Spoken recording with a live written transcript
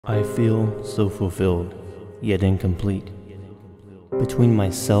I feel so fulfilled, yet incomplete. Between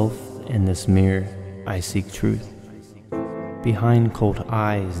myself and this mirror, I seek truth. Behind cold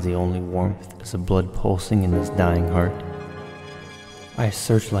eyes, the only warmth is the blood pulsing in this dying heart. I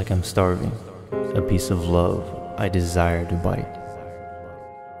search like I'm starving, a piece of love I desire to bite.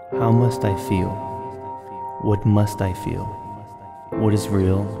 How must I feel? What must I feel? What is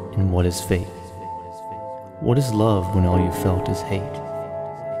real and what is fake? What is love when all you felt is hate?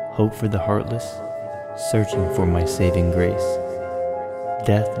 Hope for the heartless, searching for my saving grace.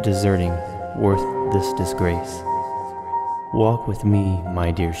 Death deserting, worth this disgrace. Walk with me,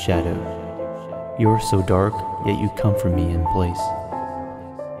 my dear shadow. You're so dark, yet you comfort me in place.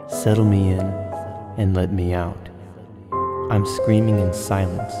 Settle me in and let me out. I'm screaming in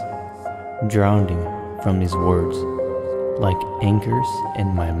silence, drowning from these words, like anchors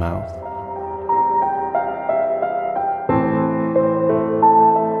in my mouth.